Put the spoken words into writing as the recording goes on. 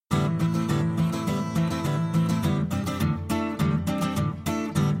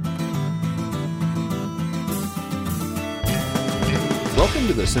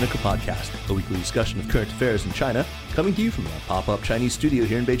Welcome to the Sinica Podcast, a weekly discussion of current affairs in China, coming to you from a pop-up Chinese studio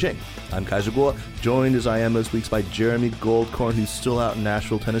here in Beijing. I'm Kaiser Kuo, joined as I am most weeks by Jeremy Goldkorn, who's still out in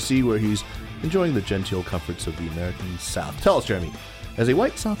Nashville, Tennessee, where he's enjoying the genteel comforts of the American South. Tell us, Jeremy, as a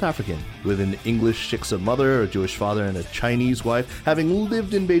white South African with an English Shiksa mother, a Jewish father, and a Chinese wife, having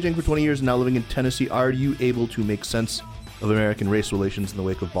lived in Beijing for 20 years and now living in Tennessee, are you able to make sense of American race relations in the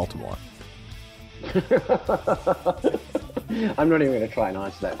wake of Baltimore? I'm not even going to try and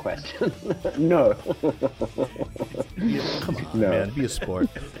answer that question. No. Come on, man. Be a sport.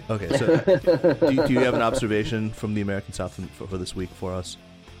 Okay, so do you have an observation from the American South for this week for us?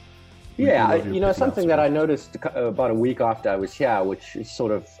 Yeah, something that I noticed about a week after I was here, which is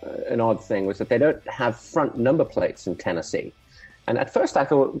sort of an odd thing, was that they don't have front number plates in Tennessee. And at first I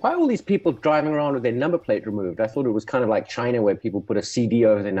thought, why are all these people driving around with their number plate removed? I thought it was kind of like China, where people put a CD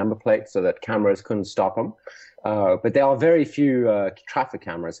over their number plate so that cameras couldn't stop them. But there are very few traffic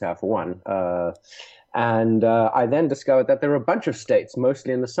cameras here, for one. And I then discovered that there are a bunch of states,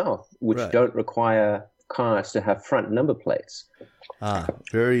 mostly in the South, which don't require cars to have front number plates.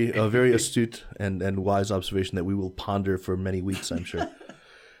 Very astute and wise observation that we will ponder for many weeks, I'm sure.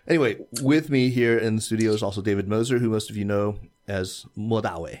 Anyway, with me here in the studio is also David Moser, who most of you know as Mo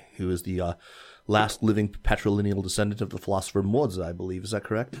Dawei, who is the last living patrilineal descendant of the philosopher Mozi, I believe. Is that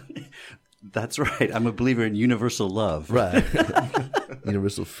correct? That's right. I'm a believer in universal love. Right.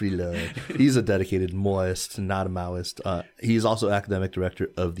 Universal free love. He's a dedicated Maoist, not a Maoist. He's also academic director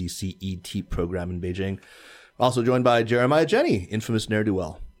of the CET program in Beijing. Also joined by Jeremiah Jenny, infamous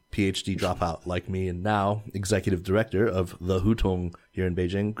ne'er-do-well, PhD dropout like me, and now executive director of the Hutong here in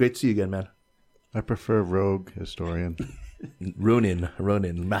Beijing. Great to see you again, man. I prefer rogue historian. Ronin,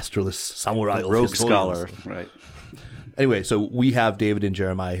 masterless samurai. Rogue scholar, right. Anyway, so we have David and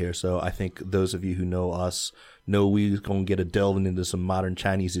Jeremiah here, so I think those of you who know us know we're going to get a delving into some modern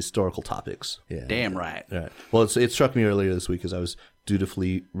Chinese historical topics. Yeah. Damn right. Right. Well, it struck me earlier this week as I was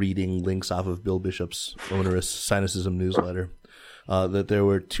dutifully reading links off of Bill Bishop's onerous Sinicism newsletter that there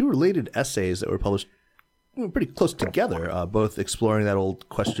were two related essays that were published pretty close together, both exploring that old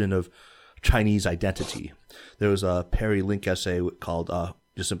question of Chinese identity. There was a Perry Link essay called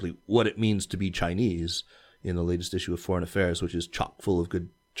just simply What It Means to Be Chinese in the latest issue of Foreign Affairs, which is chock full of good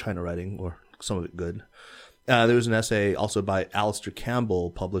China writing, or some of it good. There was an essay also by Alistair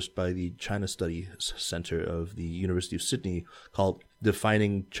Campbell, published by the China Studies Center of the University of Sydney, called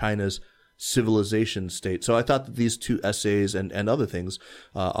Defining China's Civilization State. So I thought that these two essays and other things,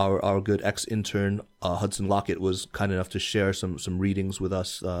 our good ex-intern Hudson Lockett was kind enough to share some readings with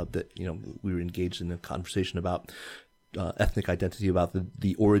us that we were engaged in a conversation about ethnic identity, about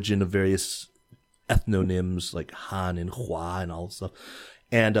the origin of various ethnonyms like Han and Hua and all that stuff.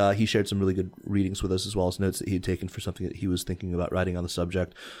 And he shared some really good readings with us, as well as notes that he had taken for something that he was thinking about writing on the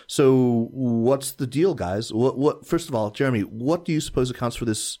subject. So what's the deal, guys? What first of all, Jeremy, what do you suppose accounts for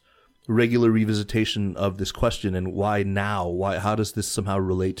this regular revisitation of this question, and why now? How does this somehow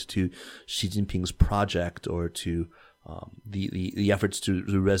relate to Xi Jinping's project, or to the efforts to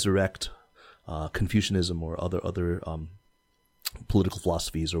resurrect Confucianism or other political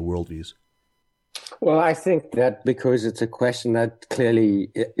philosophies or worldviews? Well, I think that because it's a question that clearly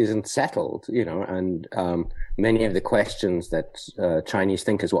isn't settled, and many of the questions that Chinese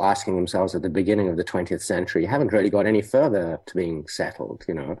thinkers were asking themselves at the beginning of the 20th century haven't really got any further to being settled.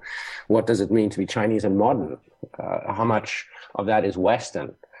 What does it mean to be Chinese and modern? How much of that is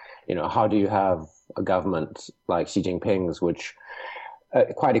Western? How do you have a government like Xi Jinping's, which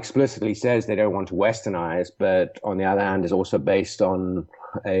quite explicitly says they don't want to Westernize, but on the other hand is also based on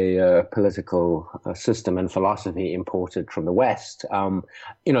a political system and philosophy imported from the West. There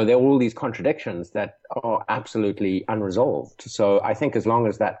are all these contradictions that are absolutely unresolved. So I think as long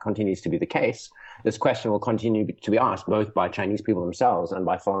as that continues to be the case, this question will continue to be asked both by Chinese people themselves and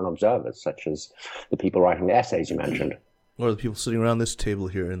by foreign observers, such as the people writing the essays you mentioned. Or the people sitting around this table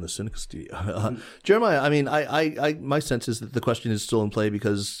here in the Sinica studio. Jeremiah, I mean, I my sense is that the question is still in play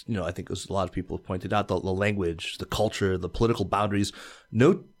because, I think as a lot of people have pointed out, the language, the culture, the political boundaries,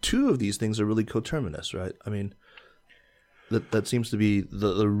 no two of these things are really coterminous, right? I mean, that seems to be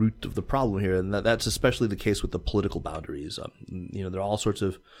the root of the problem here, and that's especially the case with the political boundaries. There are all sorts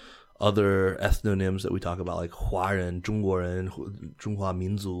of other ethnonyms that we talk about, like Huaren, Zhongguoren, Zhonghua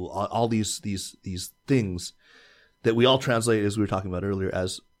Minzu, all these things that we all translate, as we were talking about earlier,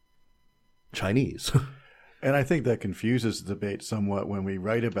 as Chinese. And I think that confuses the debate somewhat when we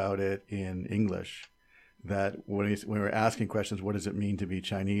write about it in English, that when we're asking questions, what does it mean to be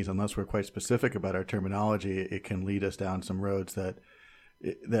Chinese? Unless we're quite specific about our terminology, it can lead us down some roads that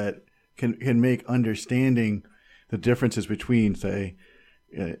can make understanding the differences between, say,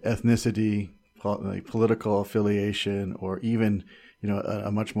 ethnicity, like political affiliation, or even,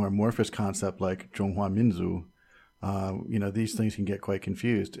 a much more amorphous concept like 中华民族. These things can get quite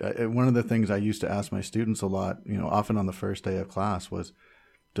confused. One of the things I used to ask my students a lot, often on the first day of class, was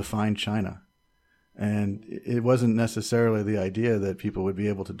define China. And it wasn't necessarily the idea that people would be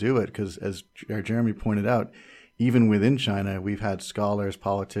able to do it, because as Jeremy pointed out, even within China, we've had scholars,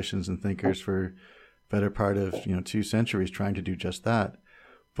 politicians, and thinkers for better part of 2 centuries trying to do just that.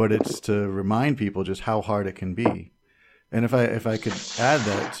 But it's to remind people just how hard it can be. And if I could add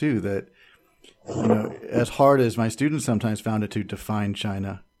that too, that as hard as my students sometimes found it to define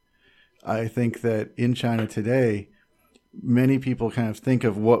China, I think that in China today, many people kind of think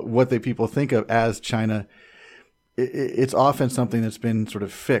of what people think of as China. It's often something that's been sort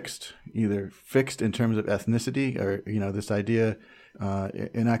of fixed, either fixed in terms of ethnicity, or this idea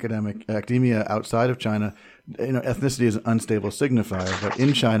in academia outside of China, ethnicity is an unstable signifier, but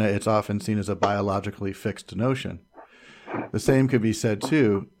in China it's often seen as a biologically fixed notion. The same could be said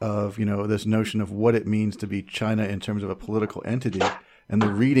too of this notion of what it means to be China in terms of a political entity, and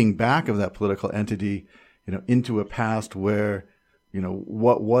the reading back of that political entity into a past where,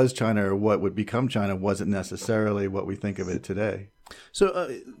 what was China or what would become China wasn't necessarily what we think of it today. So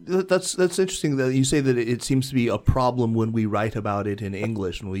that's interesting that you say that it seems to be a problem when we write about it in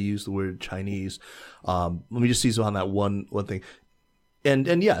English and we use the word Chinese. Let me just seize on that one thing.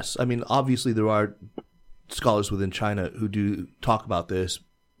 And yes, I mean, obviously there are scholars within China who do talk about this.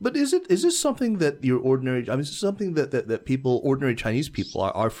 But is this something that is this something that people, ordinary Chinese people,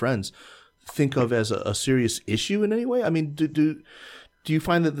 our friends, think of as a serious issue in any way? I mean, do you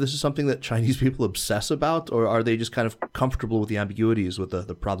find that this is something that Chinese people obsess about, or are they just kind of comfortable with the ambiguities, with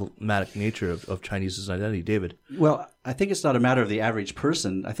the problematic nature of Chinese identity? David? Well, I think it's not a matter of the average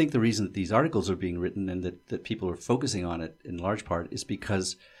person. I think the reason that these articles are being written and that people are focusing on it in large part is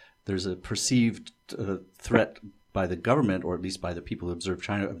because there's a perceived threat by the government, or at least by the people who observe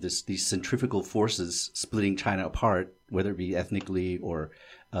China, of these centrifugal forces splitting China apart, whether it be ethnically or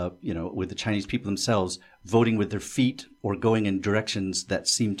with the Chinese people themselves voting with their feet or going in directions that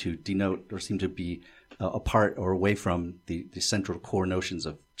seem to denote or seem to be apart or away from the central core notions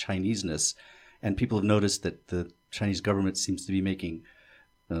of Chineseness. And people have noticed that the Chinese government seems to be making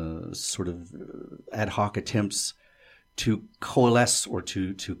sort of ad hoc attempts to coalesce or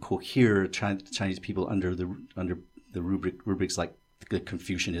to cohere Chinese people under the rubrics like the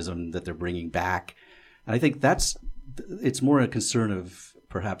Confucianism that they're bringing back. And I think it's more a concern of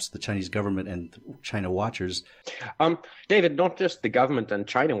perhaps the Chinese government and China watchers. David, not just the government and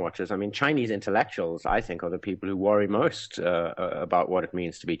China watchers. I mean, Chinese intellectuals, I think, are the people who worry most about what it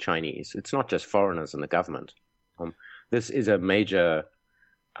means to be Chinese. It's not just foreigners and the government. This is a major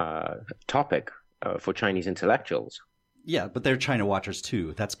topic for Chinese intellectuals. Yeah, but they're China watchers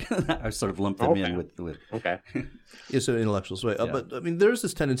too. That's I sort of lumped them in with. Okay. Yeah, so intellectuals, right? Yeah. But I mean, there's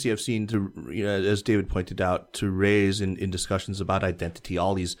this tendency I've seen to, as David pointed out, to raise in discussions about identity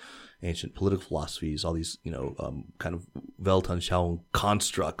all these ancient political philosophies, all these kind of Weltanschauung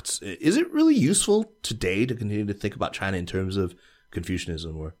constructs. Is it really useful today to continue to think about China in terms of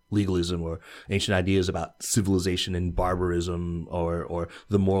Confucianism or legalism or ancient ideas about civilization and barbarism, or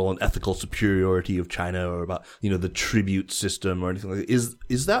the moral and ethical superiority of China, or about the tribute system or anything like that?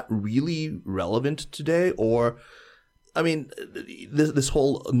 Is that really relevant today? Or I mean, this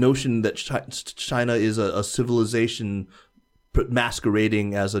whole notion that China is a civilization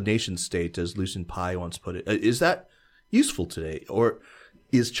masquerading as a nation state, as Lucian Pye once put it, is that useful today? Or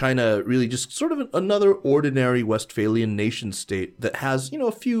is China really just sort of another ordinary Westphalian nation state that has,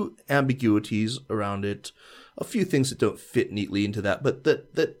 a few ambiguities around it, a few things that don't fit neatly into that, but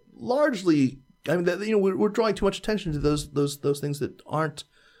that largely, I mean, that we're drawing too much attention to those things that aren't,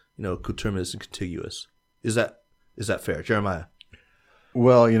 coterminous and contiguous. Is that fair, Jeremiah?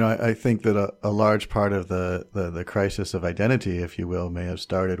 Well, I think that a large part of the crisis of identity, if you will, may have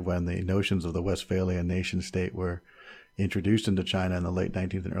started when the notions of the Westphalian nation state were introduced into China in the late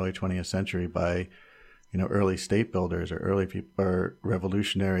 19th and early 20th century by, early state builders or early people, or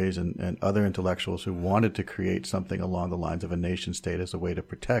revolutionaries and other intellectuals who wanted to create something along the lines of a nation state as a way to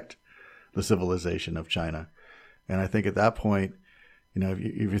protect the civilization of China. And I think at that point, if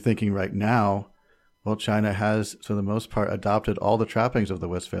you're thinking right now, well, China has, for the most part, adopted all the trappings of the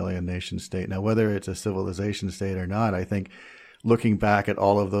Westphalian nation state. Now, whether it's a civilization state or not, I think looking back at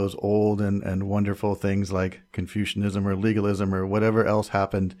all of those old and wonderful things like Confucianism or legalism or whatever else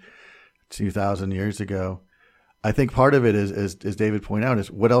happened 2,000 years ago, I think part of it is, as David pointed out, is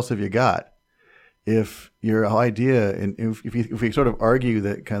what else have you got? if your idea, and if we sort of argue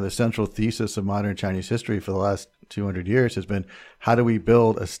that kind of the central thesis of modern Chinese history for the last 200 years has been, how do we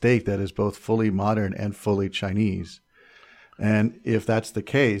build a state that is both fully modern and fully Chinese? And if that's the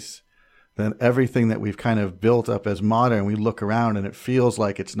case, then everything that we've kind of built up as modern, we look around and it feels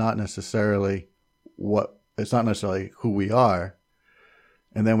like it's not necessarily who we are.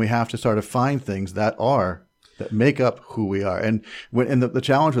 And then we have to sort of find things that make up who we are. And the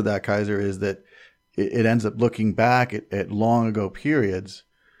challenge with that, Kaiser, is that it ends up looking back at long ago periods,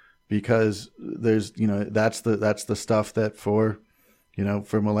 because there's, that's the stuff that for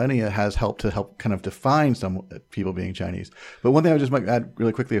millennia has helped kind of define some people being Chinese. But one thing I just might add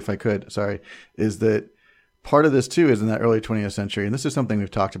really quickly, if I could, is that part of this too is in that early 20th century, and this is something we've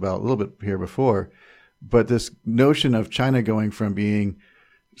talked about a little bit here before, but this notion of China going from being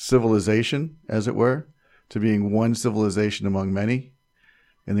civilization, as it were, to being one civilization among many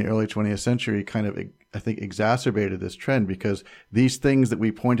in the early 20th century kind of, I think, exacerbated this trend, because these things that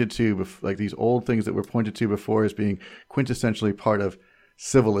we pointed to, like these old things that were pointed to before as being quintessentially part of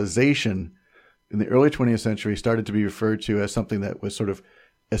civilization, in the early 20th century started to be referred to as something that was sort of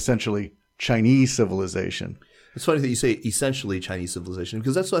essentially Chinese civilization. It's funny that you say essentially Chinese civilization,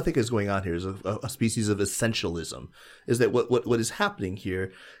 because that's what I think is going on here, is a species of essentialism. Is that what is happening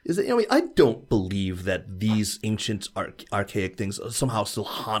here is that, I don't believe that these ancient archaic things somehow still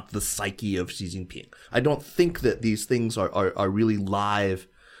haunt the psyche of Xi Jinping. I don't think that these things are really live.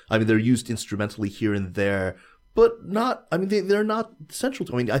 I mean, they're used instrumentally here and there, but not, they're not central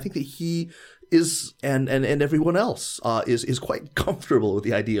to, I think that he is, and everyone else is quite comfortable with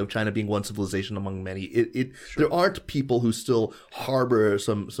the idea of China being one civilization among many. Sure. There aren't people who still harbor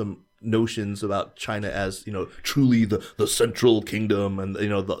some notions about China as, truly the central kingdom and,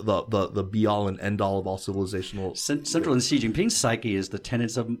 the be all and end all of all civilizational. Central in Xi Jinping's psyche is the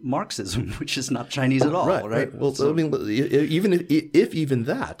tenets of Marxism, which is not Chinese at all, right? Well, so, even if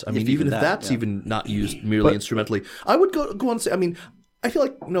that's even not used merely instrumentally, I would go on and say, I feel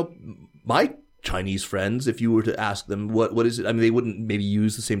like, my Chinese friends, if you were to ask them what is it, they wouldn't maybe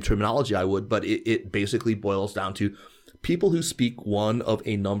use the same terminology I would, but it basically boils down to people who speak one of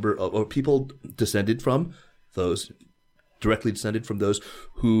a number of, or people directly descended from those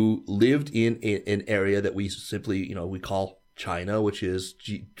who lived in an area that we simply, we call China, which is,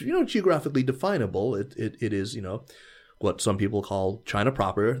 geographically definable. It is, what some people call China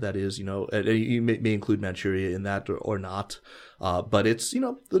proper. That is, you may include Manchuria in that or not. But it's,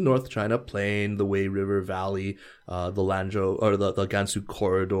 the North China Plain, the Wei River Valley, the Lanzhou or the Gansu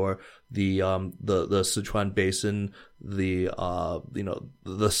corridor, the Sichuan Basin, the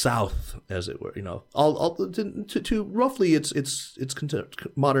South, as it were, all to roughly its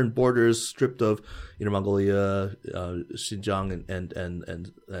modern borders stripped of Inner Mongolia, Xinjiang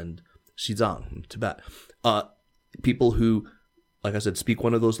and Xizang, Tibet. People who, like I said, speak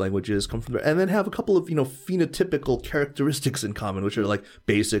one of those languages, come from there, and then have a couple of, phenotypical characteristics in common, which are like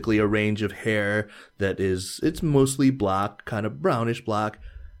basically a range of hair it's mostly black, kind of brownish black,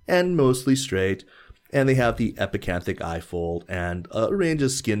 and mostly straight. And they have the epicanthic eye fold and a range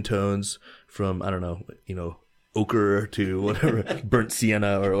of skin tones from, ochre to whatever, burnt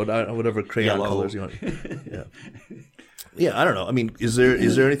sienna or whatever crayon colors you want. Yeah. Yeah, I don't know. Is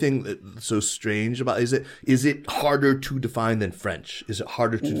there anything that's so strange about? Is it harder to define than French? Is it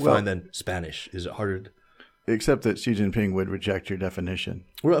harder to define than Spanish? Is it harder? Except that Xi Jinping would reject your definition.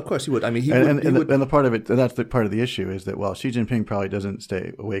 Well, of course he would. He would. And the part of it, that's the part of the issue, is that while Xi Jinping probably doesn't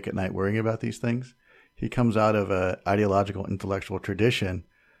stay awake at night worrying about these things, he comes out of an ideological, intellectual tradition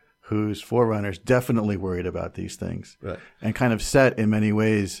whose forerunners definitely worried about these things, right, and kind of set in many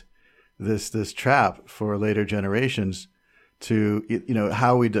ways this trap for later generations. To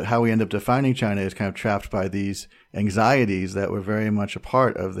how we end up defining China is kind of trapped by these anxieties that were very much a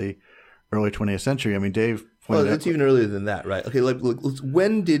part of the early 20th century. Dave pointed out. It's even earlier than that, right? Okay,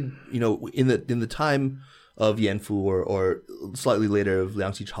 when did in the time of Yanfu or slightly later of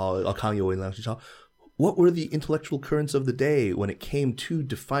Liang Xichao, Kang Youwei and Liang Xichao, what were the intellectual currents of the day when it came to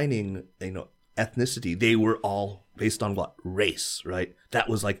defining ethnicity? They were all based on what? Race, right? That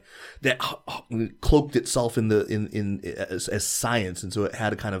was like that cloaked itself as science, and so it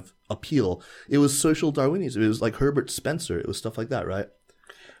had a kind of appeal. It was social Darwinism. It was like Herbert Spencer. It was stuff like that, right?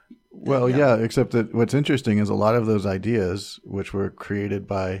 Well, yeah, except that what's interesting is a lot of those ideas, which were created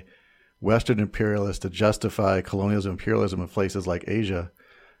by Western imperialists to justify colonialism, imperialism of places like Asia,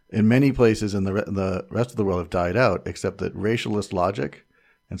 in many places in the rest of the world have died out, except that racialist logic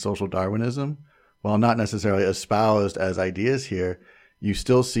and social Darwinism, while not necessarily espoused as ideas here, you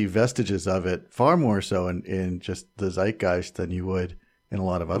still see vestiges of it far more so in just the zeitgeist than you would in a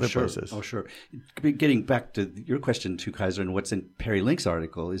lot of other places. Oh, sure. Getting back to your question, to Kaiser, and what's in Perry Link's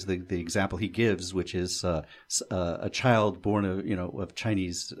article is the example he gives, which is a child born of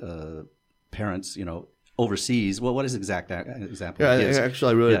Chinese parents, overseas. Well, what is the exact example? Yeah,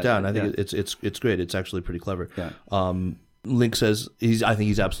 actually, I wrote it down. I think it's great. It's actually pretty clever. Yeah. Link says I think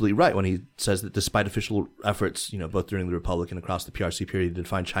he's absolutely right when he says that despite official efforts, both during the Republic and across the PRC period to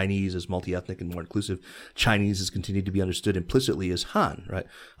define Chinese as multi-ethnic and more inclusive, Chinese has continued to be understood implicitly as Han, right?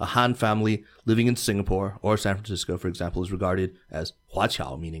 A Han family living in Singapore or San Francisco, for example, is regarded as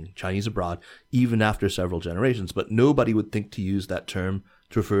Huaqiao, meaning Chinese abroad, even after several generations. But nobody would think to use that term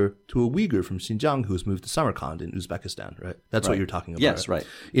to refer to a Uyghur from Xinjiang who's moved to Samarkand in Uzbekistan, right? That's what you're talking about. Yes, right.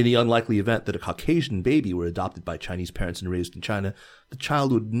 In the unlikely event that a Caucasian baby were adopted by Chinese parents and raised in China, the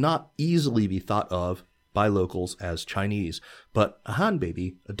child would not easily be thought of by locals as Chinese. But a Han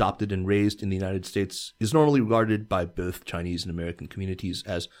baby adopted and raised in the United States is normally regarded by both Chinese and American communities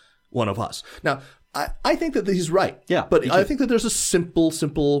as one of us. Now, I think that he's right. Yeah. But I think that there's a simple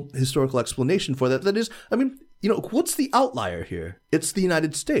historical explanation for that. That is, what's the outlier here? It's the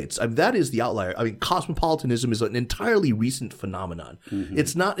United States. that is the outlier. Cosmopolitanism is an entirely recent phenomenon. Mm-hmm.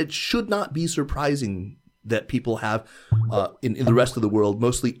 It should not be surprising that people have, in the rest of the world,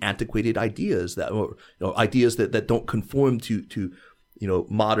 mostly antiquated ideas ideas that don't conform to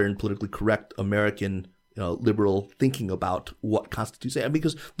modern politically correct American liberal thinking about what constitutes it.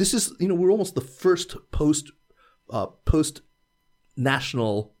 Because this is, we're almost the first post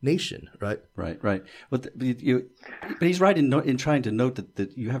national nation, right? Right. But he's right in trying to note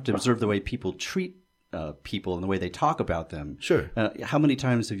that you have to observe the way people treat people and the way they talk about them. Sure. How many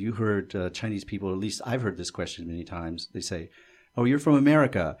times have you heard Chinese people, or at least I've heard this question many times, they say, "Oh, you're from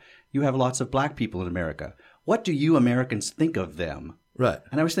America. You have lots of black people in America. What do you Americans think of them?" Right.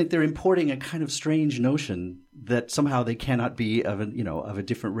 And I always think they're importing a kind of strange notion that somehow they cannot be of a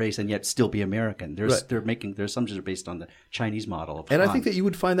different race and yet still be American. Their assumptions are based on the Chinese model. And I think that you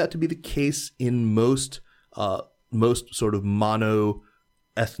would find that to be the case in most sort of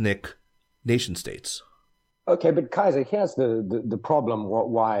mono-ethnic nation states. Okay, but Kaiser, here's the problem,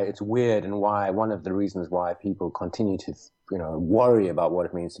 why it's weird and why one of the reasons why people continue to worry about what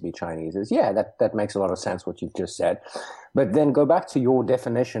it means to be Chinese is, that makes a lot of sense what you've just said. But then go back to your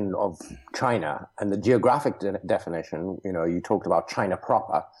definition of China and the geographic definition. You talked about China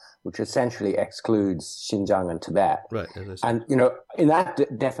proper, which essentially excludes Xinjiang and Tibet. Right. And, in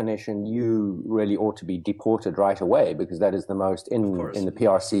that definition, you really ought to be deported right away because that is the most, in the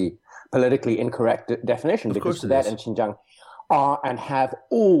PRC, politically incorrect definition, because Tibet and Xinjiang are and have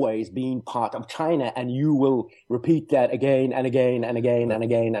always been part of China, and you will repeat that again and again and again and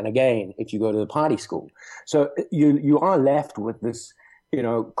again and again if you go to the party school. So you are left with this,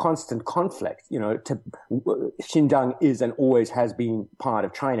 constant conflict. Xinjiang is and always has been part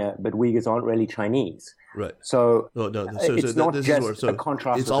of China, but Uyghurs aren't really Chinese. Right. So it's not just a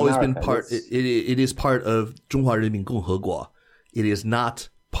contrast. It's always been part. It is part of 中华人民共和国. It is not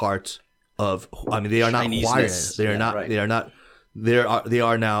part of. They are not Huayan. They are not. Right. They are not. They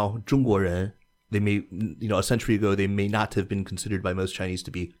are now 中国人. They may, a century ago, they may not have been considered by most Chinese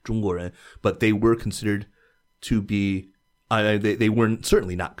to be 中国人, but they were considered to be. They weren't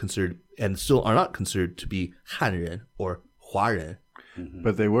certainly not considered, and still are not considered to be 汉人 or 华人. Mm-hmm.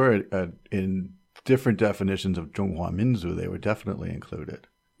 But they were in different definitions of 中华民族. They were definitely included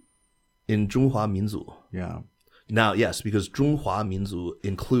in 中华民族. Yeah. Now, yes, because 中华民族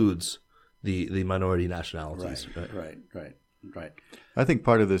includes the minority nationalities. Right. I think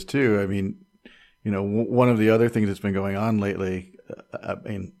part of this too, one of the other things that's been going on lately,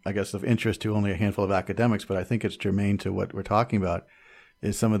 I guess of interest to only a handful of academics, but I think it's germane to what we're talking about,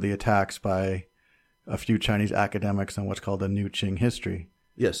 is some of the attacks by a few Chinese academics on what's called the New Qing history.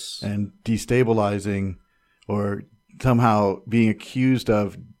 Yes. And destabilizing or somehow being accused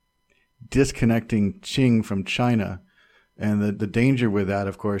of disconnecting Qing from China. And the danger with that,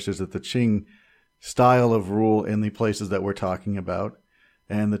 of course, is that the Qing style of rule in the places that we're talking about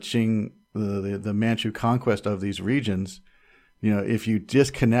and the Qing, the Manchu conquest of these regions, if you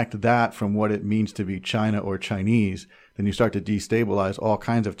disconnect that from what it means to be China or Chinese, then you start to destabilize all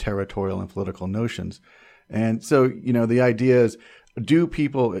kinds of territorial and political notions. And so, the idea is, do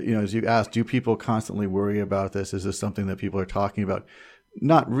people, as you asked, do people constantly worry about this? Is this something that people are talking about?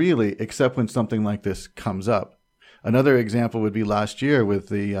 Not really, except when something like this comes up. Another example would be last year with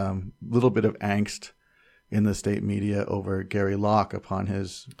the little bit of angst in the state media over Gary Locke upon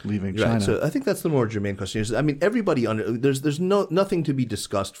his leaving China. Right. So I think that's the more germane question. Everybody there's nothing to be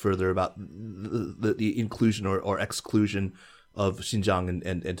discussed further about the inclusion or exclusion of Xinjiang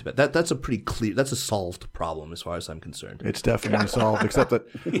and Tibet. That's a pretty clear, that's a solved problem as far as I'm concerned. It's definitely solved, except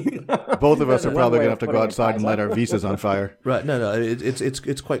that both of us are probably going to have to go outside and light our visas on fire. Right. No.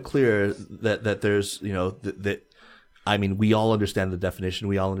 It's quite clear that there's, that I mean, we all understand the definition.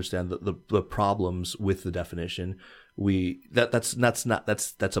 We all understand the problems with the definition. That's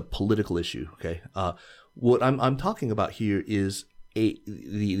a political issue. Okay. What I'm talking about here is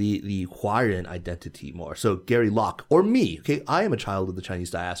the Huaryan identity more. So Gary Locke or me, okay, I am a child of the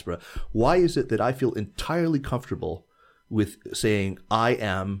Chinese diaspora. Why is it that I feel entirely comfortable with saying I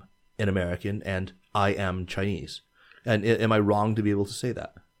am an American and I am Chinese? And am I wrong to be able to say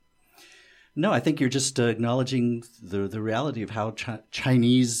that? No, I think you're just acknowledging the reality of how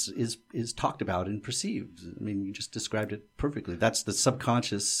Chinese is talked about and perceived. I mean, you just described it perfectly. That's the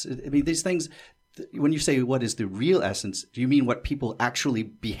subconscious. I mean, these things. When you say what is the real essence, do you mean what people actually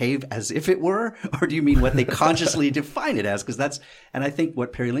behave as if it were, or do you mean what they consciously define it as? Because and I think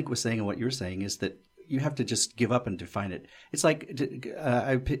what Perry Link was saying and what you're saying is that you have to just give up and define it. It's like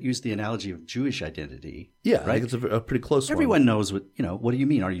I used the analogy of Jewish identity. Yeah, right. I think it's a pretty close one. Everyone knows what What do you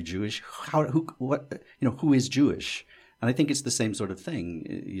mean? Are you Jewish? Who is Jewish? And I think it's the same sort of thing.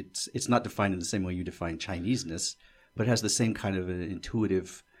 It's not defined in the same way you define Chineseness, but it has the same kind of an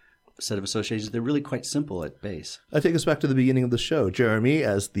intuitive set of associations. They're really quite simple at base. I take us back to the beginning of the show. Jeremy,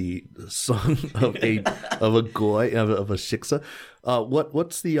 as the son of a goy, of a shiksa,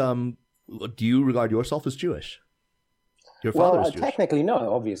 what's the do you regard yourself as Jewish? Your father is Jewish. Technically,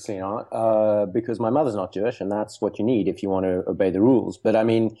 no, obviously not, because my mother's not Jewish, and that's what you need if you want to obey the rules. But I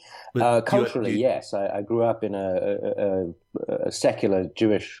mean, culturally, yes. I grew up in a secular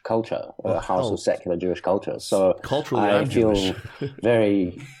Jewish culture, a house of secular Jewish culture. So culturally, I feel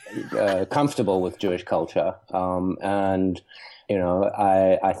very comfortable with Jewish culture, and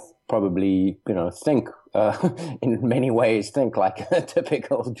I probably think in many ways think like a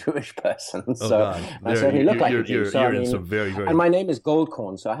typical Jewish person. So I certainly look like a Jew. So, and my name is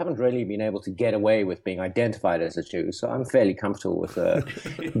Goldcorn, so I haven't really been able to get away with being identified as a Jew. So I'm fairly comfortable with a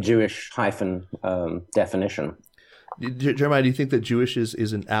Jewish hyphen definition. Jeremiah, do you think that Jewish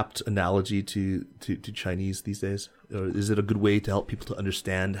is an apt analogy to Chinese these days? Or is it a good way to help people to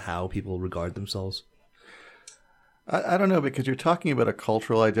understand how people regard themselves? I don't know, because you're talking about a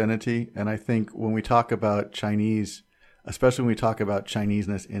cultural identity, and I think when we talk about Chinese, especially when we talk about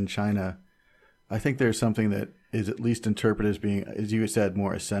Chineseness in China, I think there's something that is at least interpreted as being, as you said,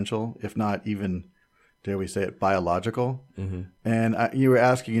 more essential, if not even, dare we say it, biological. Mm-hmm. And you were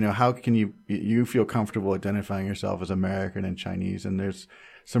asking, how can you feel comfortable identifying yourself as American and Chinese? And there's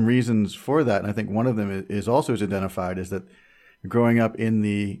some reasons for that, and I think one of them is also as identified is that growing up in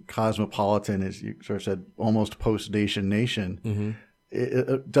the cosmopolitan, as you sort of said, almost post-nation nation, mm-hmm.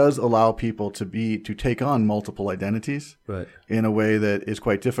 it does allow people to take on multiple identities in a way that is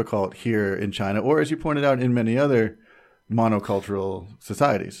quite difficult here in China, or as you pointed out, in many other monocultural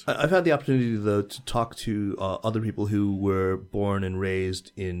societies. I've had the opportunity, though, to talk to other people who were born and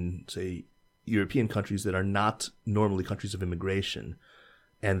raised in, say, European countries that are not normally countries of immigration.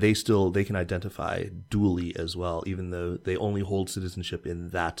 And they can identify dually as well, even though they only hold citizenship in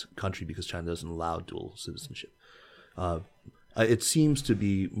that country because China doesn't allow dual citizenship. It seems to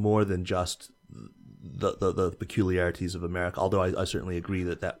be more than just the peculiarities of America, although I certainly agree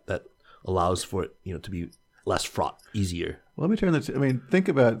that allows for it to be less fraught, easier. Well, let me turn this. I mean, think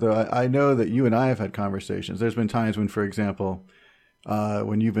about it, though. I know that you and I have had conversations. There's been times when, for example,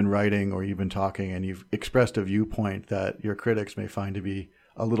 when you've been writing or you've been talking and you've expressed a viewpoint that your critics may find to be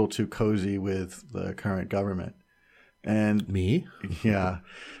a little too cozy with the current government. And me? Yeah.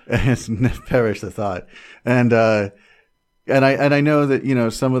 It's perish the thought. And I know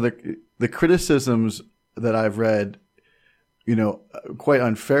that, some of the criticisms that I've read, quite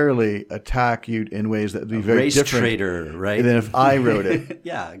unfairly attack you in ways that would be very different traitor, right? than if I wrote it.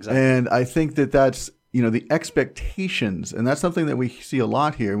 Yeah, exactly. And I think that's, the expectations, and that's something that we see a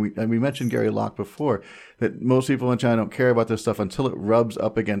lot here. And we mentioned Gary Locke before, that most people in China don't care about this stuff until it rubs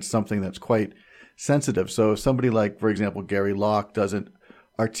up against something that's quite sensitive. So if somebody like, for example, Gary Locke doesn't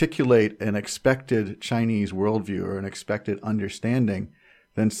articulate an expected Chinese worldview or an expected understanding,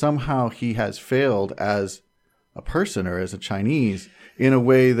 then somehow he has failed as a person or as a Chinese in a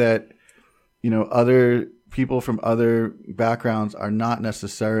way that, other people from other backgrounds are not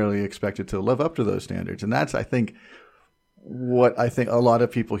necessarily expected to live up to those standards. And that's, I think, what I think a lot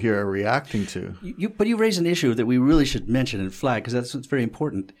of people here are reacting to. But you raise an issue that we really should mention and flag, because that's what's very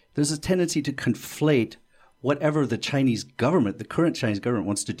important. There's a tendency to conflate whatever the Chinese government, the current Chinese government,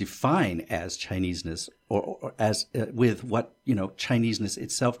 wants to define as Chineseness, or as with what Chineseness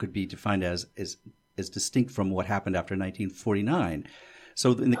itself could be defined as as distinct from what happened after 1949.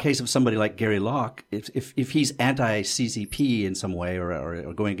 So in the case of somebody like Gary Locke, if he's anti-CCP in some way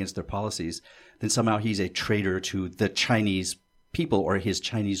or going against their policies, then somehow he's a traitor to the Chinese people or his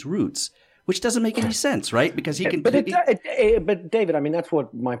Chinese roots, which doesn't make any sense, right? Because he can. But David, I mean, that's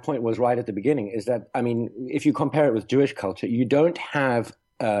what my point was right at the beginning. Is that, I mean, if you compare it with Jewish culture, you don't have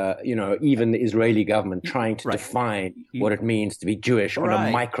even the Israeli government trying to define what it means to be Jewish on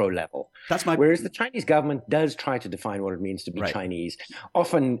a micro level. Whereas the Chinese government does try to define what it means to be Chinese.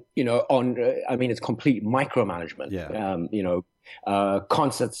 Often, it's complete micromanagement. Yeah.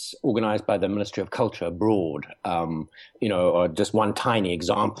 Concerts organized by the Ministry of Culture abroad, or just one tiny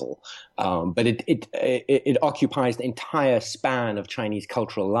example. But it occupies the entire span of Chinese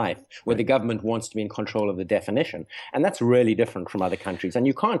cultural life, where the government wants to be in control of the definition. And that's really different from other countries. And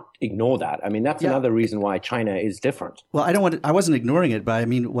you can't ignore that. I mean, that's another reason why China is different. Well, I wasn't ignoring it, but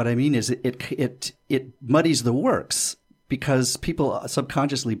what I mean is it muddies the works, because people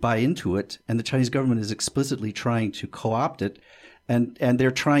subconsciously buy into it, and the Chinese government is explicitly trying to co-opt it, and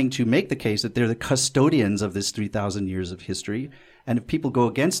they're trying to make the case that they're the custodians of this 3,000 years of history. And if people go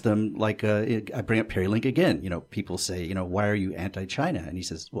against them, like I bring up Perry Link again, people say, why are you anti-China? And he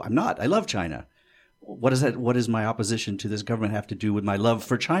says, well, I'm not. I love China. What does my opposition to this government have to do with my love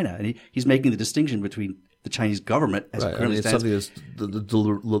for China? And he's making the distinction between the Chinese government as it currently stands. It's something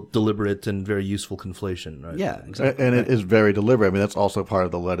that's deliberate and very useful conflation, right? Yeah, exactly. And it is very deliberate. I mean, that's also part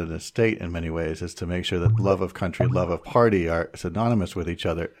of the Leninist state in many ways, is to make sure that love of country, love of party are synonymous with each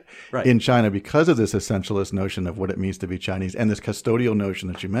other in China, because of this essentialist notion of what it means to be Chinese and this custodial notion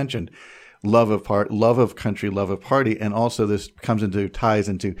that you mentioned. Love of country, love of party, and also this ties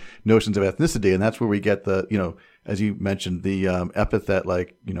into notions of ethnicity, and that's where we get the, as you mentioned, the epithet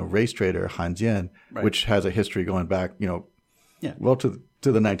like race traitor Hanjian, which has a history going back well to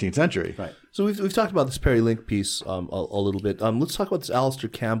the 19th century. Right. So we've talked about this Perry Link piece a little bit. Let's talk about this Alistair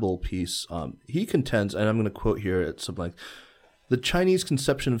Campbell piece. He contends, and I'm going to quote here at some length: the Chinese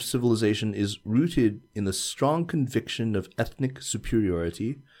conception of civilization is rooted in the strong conviction of ethnic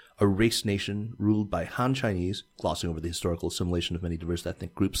superiority, a race nation ruled by Han Chinese, glossing over the historical assimilation of many diverse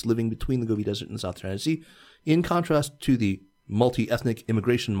ethnic groups living between the Gobi Desert and the South China Sea, in contrast to the multi-ethnic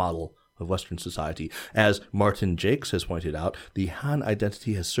immigration model of Western society. As Martin Jakes has pointed out, the Han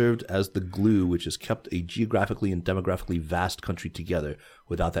identity has served as the glue which has kept a geographically and demographically vast country together.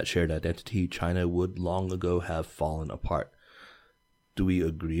 Without that shared identity, China would long ago have fallen apart. Do we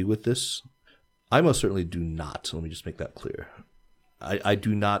agree with this? I most certainly do not. Let me just make that clear. I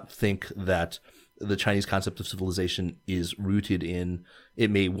do not think that the Chinese concept of civilization is rooted in,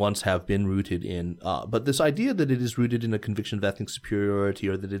 it may once have been rooted in, but this idea that it is rooted in a conviction of ethnic superiority,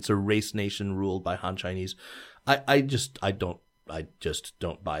 or that it's a race nation ruled by Han Chinese, I just don't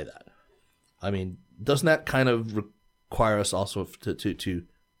buy that. I mean, doesn't that kind of require us also to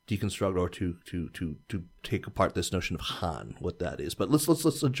deconstruct or to take apart this notion of Han, what that is? But let's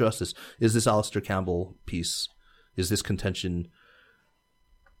address this. Is this Alistair Campbell piece, is this contention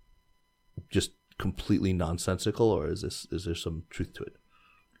just completely nonsensical, or is there some truth to it?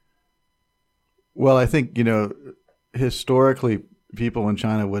 Well, I think, historically people in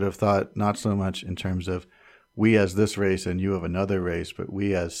China would have thought not so much in terms of we as this race and you of another race, but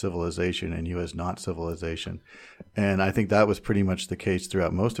we as civilization and you as not civilization. And I think that was pretty much the case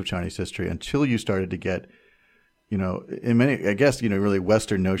throughout most of Chinese history until you started to get, in many, I guess, really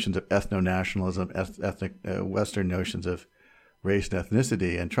Western notions of ethno-nationalism, ethnic Western notions of race and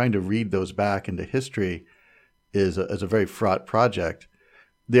ethnicity, and trying to read those back into history is a very fraught project.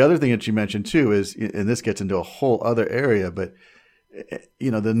 The other thing that you mentioned too is, and this gets into a whole other area, but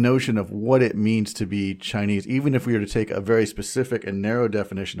the notion of what it means to be Chinese, even if we were to take a very specific and narrow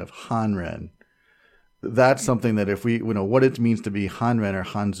definition of Hanren, that's something that if we, what it means to be Hanren or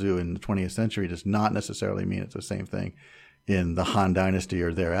Hanzu in the 20th century does not necessarily mean it's the same thing in the Han Dynasty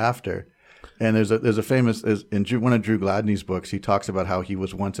or thereafter. And there's a famous, in one of Drew Gladney's books, he talks about how he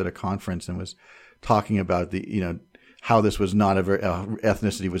was once at a conference and was talking about how this was not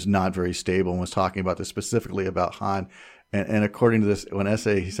ethnicity was not very stable, and was talking about this specifically about Han. And according to this one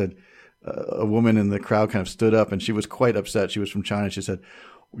essay, he said a woman in the crowd kind of stood up and she was quite upset. She was from China. She said,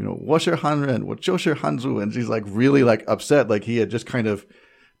 我是汉人,我就是汉族. And she's like really like upset, like he had just kind of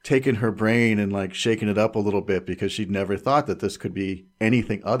taken her brain and like shaken it up a little bit, because she'd never thought that this could be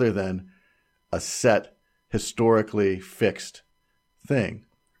anything other than a set, historically fixed thing.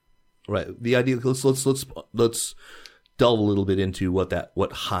 Right. The idea. Let's delve a little bit into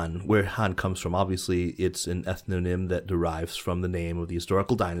where Han comes from. Obviously, it's an ethnonym that derives from the name of the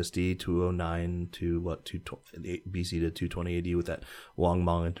historical dynasty, 209 to 220 BC to 220 AD, with that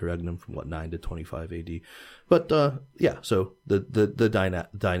Wangmang interregnum from 9 to 25 AD. But so the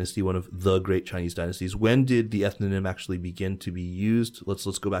dynasty, one of the great Chinese dynasties. When did the ethnonym actually begin to be used? Let's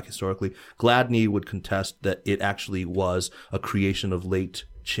go back historically. Gladney would contest that it actually was a creation of late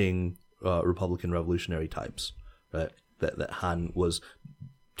Qing Republican revolutionary types, right? That Han was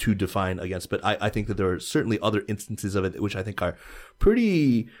to define against. But I think that there are certainly other instances of it which I think are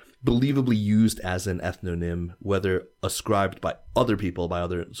pretty believably used as an ethnonym, whether ascribed by other people, by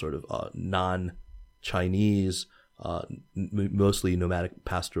other sort of non-Chinese, mostly nomadic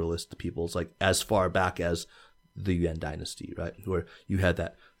pastoralist peoples, like as far back as the Yuan dynasty, right? Where you had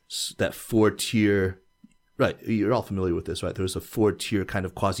that 4-tier. Right, you're all familiar with this, right? There was a 4-tier kind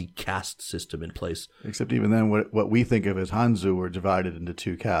of quasi-caste system in place. Except even then, what we think of as Hanzu were divided into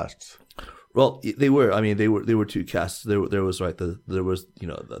 2 castes. Well, they were. I mean, they were 2 castes. There was right. There was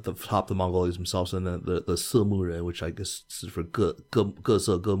at the top the Mongols themselves, and then the Simuren, which I guess is for Ge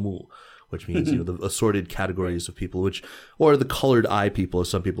which means the assorted categories of people, or the colored eye people, as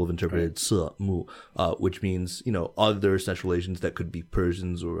some people have interpreted, which means other Central Asians that could be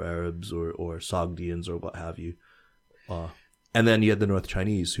Persians or Arabs or Sogdians or what have you. And then you had the North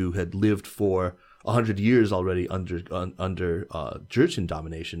Chinese, who had lived for 100 years already under Jurchen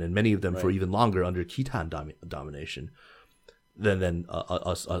domination, and many of them for even longer under Khitan domination. Then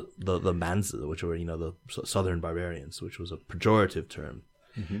the Manzi, which were the southern barbarians, which was a pejorative term.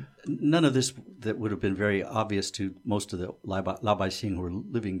 Mm-hmm. None of this that would have been very obvious to most of the Laobaixing who were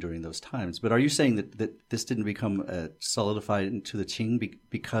living during those times. But are you saying that this didn't become solidified into the Qing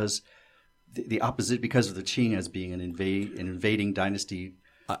because the opposite, because of the Qing as being an invading dynasty?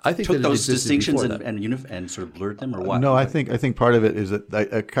 I think took that those distinctions and sort of blurred them, or what? No, I think part of it is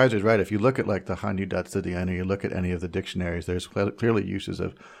that Kaiser's right. If you look at like the Hanyu Datsudian, or you look at any of the dictionaries, there's clearly uses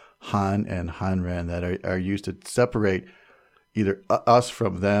of Han and Hanren that are used to separate either us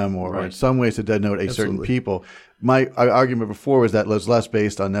from them, or in some ways to denote a certain people. My argument before was that it was less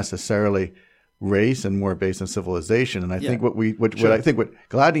based on necessarily race and more based on civilization. And I think what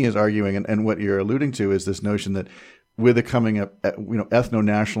Gladney is arguing and what you're alluding to is this notion that with the coming of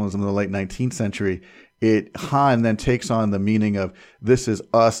ethno-nationalism in the late 19th century, Han then takes on the meaning of this is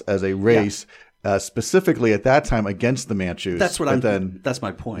us as a race. Specifically at that time against the Manchus. That's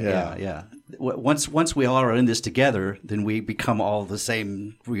my point. Yeah. Once we all are in this together, then we become all the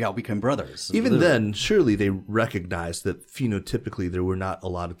same. We all become brothers. Even then, surely they recognized that phenotypically there were not a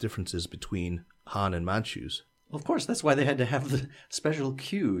lot of differences between Han and Manchus. Of course, that's why they had to have the special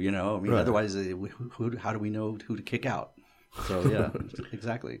queue. Otherwise, how do we know who to kick out? So yeah,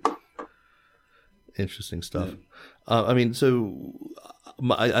 exactly. Interesting stuff. I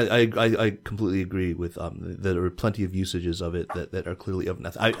completely agree with there are plenty of usages of it that are clearly of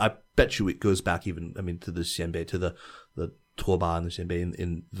ethnic. I bet you it goes back even to the Xianbei, to the Tuoba and the Xianbei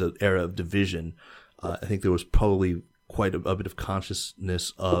in the era of division. I think there was probably quite a bit of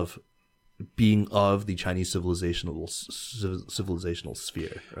consciousness of being of the Chinese civilizational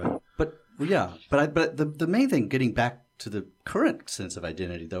sphere, right? But the main thing, getting back to the current sense of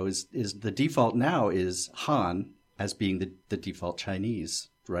identity, though, is the default now is Han as being the default Chinese,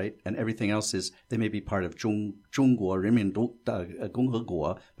 right? And everything else is, they may be part of 中国人民共和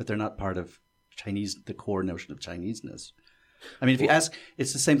国, but they're not part of Chinese, the core notion of Chineseness. I mean, if you ask,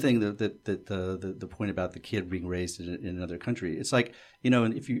 it's the same thing that the point about the kid being raised in another country. It's like,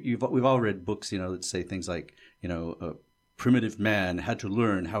 and if we've all read books, that say things like, a primitive man had to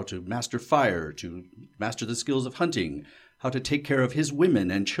learn how to master fire, to master the skills of hunting, how to take care of his women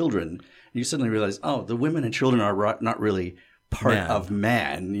and children. And you suddenly realize, the women and children are not really part of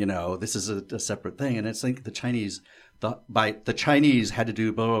man. This is a separate thing. And it's like the Chinese had to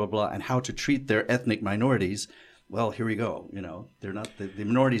do blah, blah, blah, blah, and how to treat their ethnic minorities. Well, here we go. They're not, the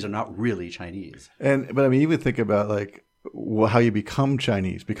minorities are not really Chinese. But I mean, even think about like how you becoming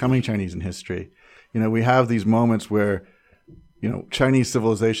Chinese in history. We have these moments where, Chinese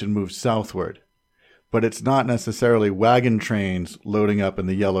civilization moves southward. But it's not necessarily wagon trains loading up in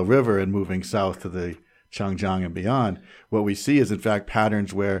the Yellow River and moving south to the Changjiang and beyond. What we see is, in fact,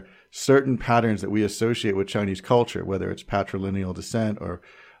 patterns where certain patterns that we associate with Chinese culture, whether it's patrilineal descent or,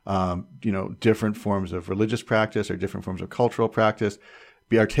 different forms of religious practice or different forms of cultural practice,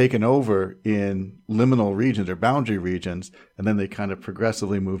 are taken over in liminal regions or boundary regions, and then they kind of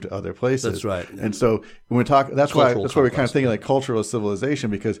progressively move to other places. That's right. And so when we talk, that's why we're kind of thinking like cultural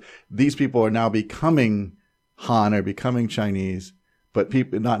civilization, because these people are now becoming Han or becoming Chinese, but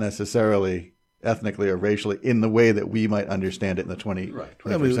people not necessarily ethnically or racially in the way that we might understand it in the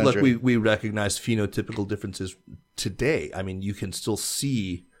 21st century. Look, we recognize phenotypical differences today. I mean, you can still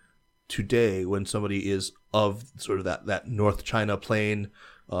see today when somebody is of sort of that North China plain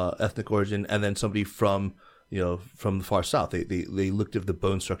ethnic origin, and then somebody from from the far south. They looked at the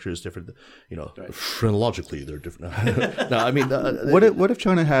bone structure as different. Phrenologically they're different. No, I mean, what if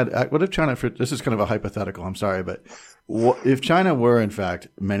China this is kind of a hypothetical, I'm sorry, but if China were in fact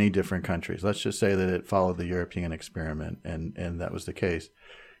many different countries, let's just say that it followed the European experiment and that was the case,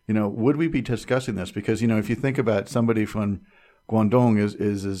 would we be discussing this? Because, if you think about somebody from Guangdong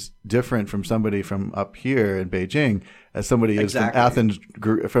is as different from somebody from up here in Beijing as somebody is from Athens,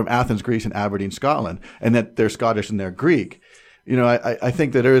 Greece, and Aberdeen, Scotland, and that they're Scottish and they're Greek. I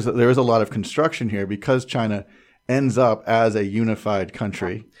think that there is a lot of construction here because China ends up as a unified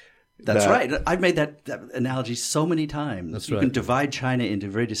country. That's right. I've made that analogy so many times. That's you right. can divide China into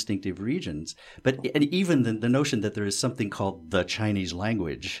very distinctive regions, and even the notion that there is something called the Chinese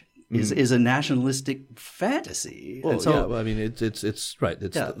language is a nationalistic fantasy. Well, and so, yeah, I mean, it's right.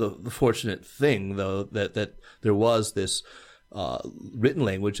 It's the fortunate thing, though, that there was this written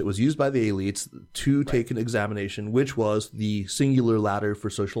language that was used by the elites to take an examination, which was the singular ladder for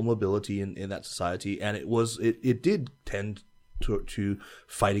social mobility in that society, and it did tend to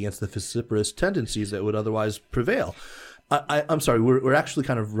fight against the vociferous tendencies that would otherwise prevail. I'm sorry, we're actually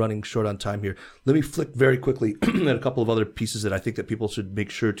kind of running short on time here. Let me flick very quickly at a couple of other pieces that I think that people should make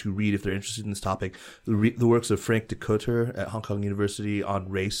sure to read if they're interested in this topic. The works of Frank de Cotter at Hong Kong University on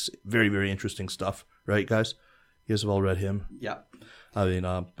race. Very, very interesting stuff, right, guys? You guys have all read him? yeah. I mean,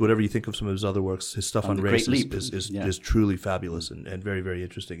 whatever you think of some of his other works, his stuff on The race Great Leap. is truly fabulous and very, very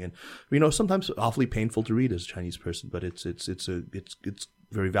interesting. And sometimes awfully painful to read as a Chinese person, but it's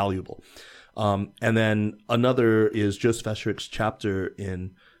very valuable. And then another is Joseph Escherich's chapter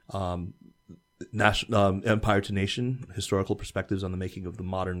in Empire to Nation: Historical Perspectives on the Making of the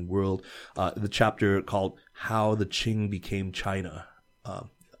Modern World. The chapter called "How the Qing Became China."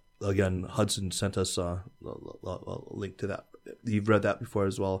 Again, Hudson sent us a link to that. You've read that before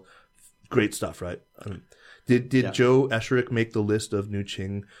as well. Great stuff, right? I mean, did Joe Escherich make the list of new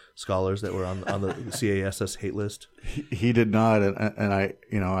Qing scholars that were on the CASS hate list? He did not, and I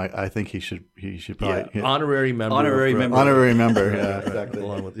think he should probably honorary member. Honorary member. Yeah, exactly.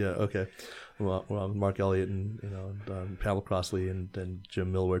 Along with okay. Well, Mark Elliott and Pamela Crossley and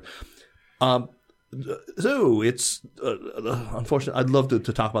Jim Millward. So it's unfortunate. I'd love to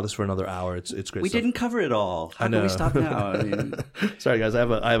talk about this for another hour. It's great. We stuff. didn't cover it all. How I know. can we stop now? I mean, sorry, guys.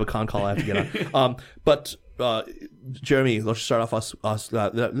 I have a con call I have to get on. But Jeremy, let's start off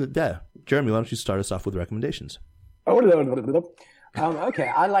Jeremy, why don't you start us off with recommendations? Okay,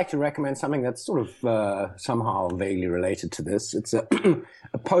 I'd like to recommend something that's sort of somehow vaguely related to this. It's a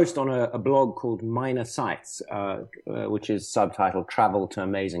post on a blog called Minor Sights, which is subtitled Travel to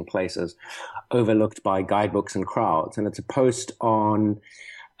Amazing Places Overlooked by Guidebooks and Crowds. And it's a post on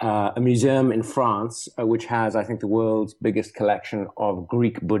a museum in France, which has, I think, the world's biggest collection of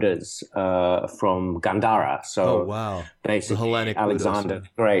Greek Buddhas from Gandhara. So basically, the Hellenic Alexander the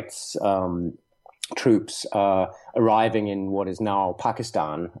Great's troops arriving in what is now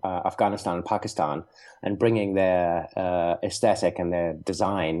Pakistan, Afghanistan and Pakistan, and bringing their aesthetic and their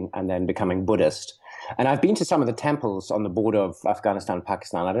design and then becoming Buddhist. And I've been to some of the temples on the border of Afghanistan and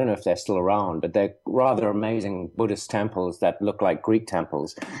Pakistan. I don't know if they're still around, but they're rather amazing Buddhist temples that look like Greek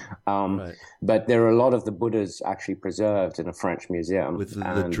temples. But there are a lot of the Buddhas actually preserved in a French museum. With the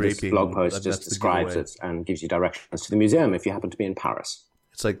and draping. This blog post just describes it and gives you directions to the museum if you happen to be in Paris.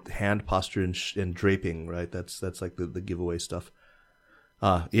 It's like hand posture and draping, right? That's like the giveaway stuff.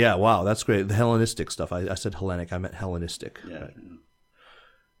 Yeah, wow, that's great. The Hellenistic stuff. I said Hellenic, I meant Hellenistic. yeah. Right.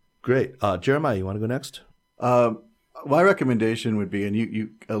 Great. Jeremiah, you want to go next? My recommendation would be, and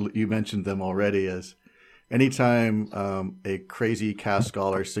you mentioned them already, is anytime a crazy caste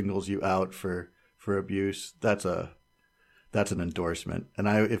scholar singles you out for abuse, that's an endorsement. And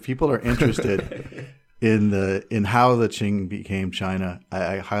if people are interested in how the Qing became China,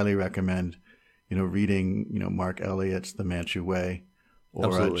 I highly recommend reading Mark Elliott's The Manchu Way,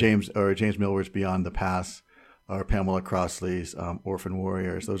 or James Millward's Beyond the Pass, or Pamela Crossley's Orphan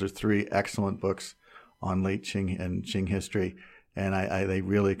Warriors. Those are three excellent books on late Qing and Qing history, and they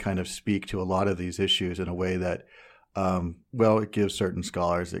really kind of speak to a lot of these issues in a way that, it gives certain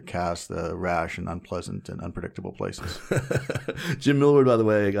scholars that cast the rash in unpleasant and unpredictable places. Jim Millward, by the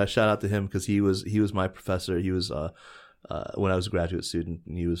way, I shout out to him because he was my professor. He was when I was a graduate student,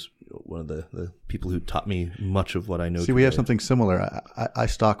 and he was one of the people who taught me much of what I know. We have something similar. I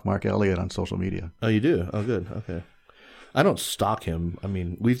stalk Mark Elliott on social media. Oh, you do? Oh, good. Okay. I don't stalk him. I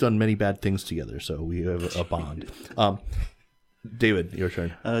mean, we've done many bad things together, so we have a bond. David, your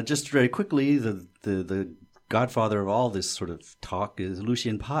turn. Just very quickly, the godfather of all this sort of talk is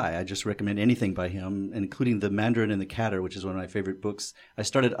Lucian Pye. I just recommend anything by him, including The Mandarin and the Catter, which is one of my favorite books. I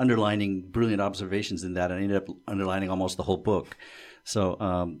started underlining brilliant observations in that, and I ended up underlining almost the whole book. So,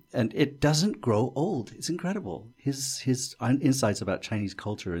 and it doesn't grow old. It's incredible. His insights about Chinese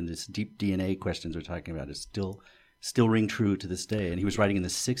culture and this deep DNA questions we're talking about is still ring true to this day. And he was writing in the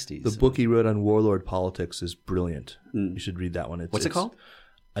 60s. The book he wrote on warlord politics is brilliant. You should read that one. What's it called?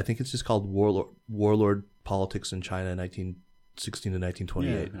 I think it's just called Warlord Politics in China, 1916 to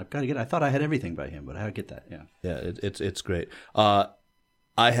 1928. Yeah, I've got to get it. I thought I had everything by him, but I get that. Yeah. Yeah, it's great.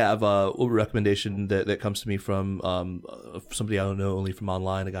 I have a recommendation that comes to me from somebody I don't know only from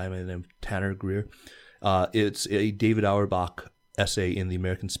online, a guy named Tanner Greer. It's a David Auerbach essay in the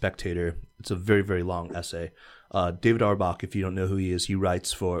American Spectator. It's a very, very long essay. David Auerbach, if you don't know who he is, he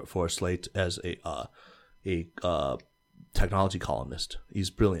writes for Slate as a technology columnist. He's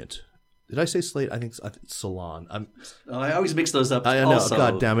brilliant. Did I say Slate? I think it's Salon. I always mix those up. I know. Also.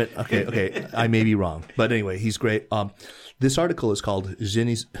 God damn it. Okay. I may be wrong, but anyway, he's great. This article is called "Je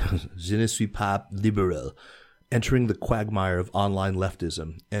ne suis pas libéral: Entering the Quagmire of Online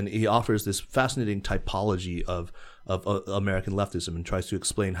Leftism," and he offers this fascinating typology of American leftism and tries to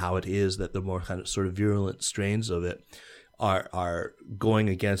explain how it is that the more kind of sort of virulent strains of it are going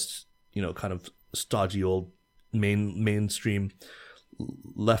against, kind of stodgy old mainstream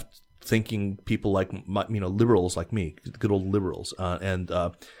left thinking people like liberals like me, good old liberals, and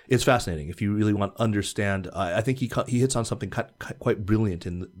it's fascinating if you really want to understand. I think he hits on something quite brilliant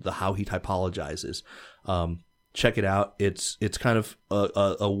in the how he typologizes. Check it out. It's kind of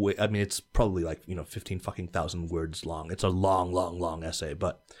a way. I mean, it's probably like 15,000 words long. It's a long essay,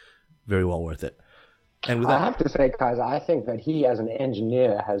 but very well worth it. And with that, I have to say, Kaiser, I think that he, as an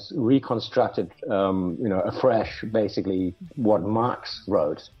engineer, has reconstructed, afresh, basically what Marx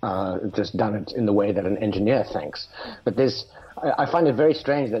wrote, just done it in the way that an engineer thinks. But I find it very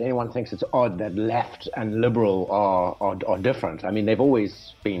strange that anyone thinks it's odd that left and liberal are different. I mean, they've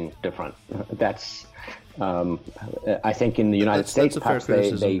always been different. That's, I think, in the United States, perhaps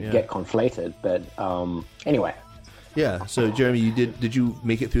they get conflated. But anyway. Yeah. So, Jeremy, did you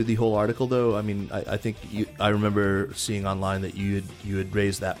make it through the whole article, though? I mean, I think I remember seeing online that you had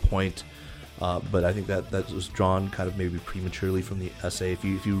raised that point, but I think that was drawn kind of maybe prematurely from the essay. If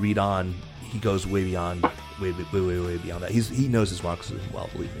you read on, he goes way beyond that. He knows his Marxism well,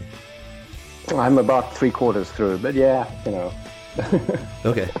 believe me. I'm about 3/4 through, but yeah,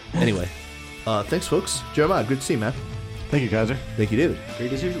 Okay. Anyway, thanks, folks. Jeremiah, good to see you, man. Thank you, Kaiser. Thank you, David.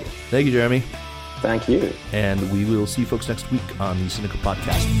 Great as usual. Thank you, Jeremy. Thank you. And we will see you folks next week on the Sinica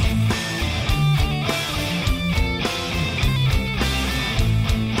Podcast.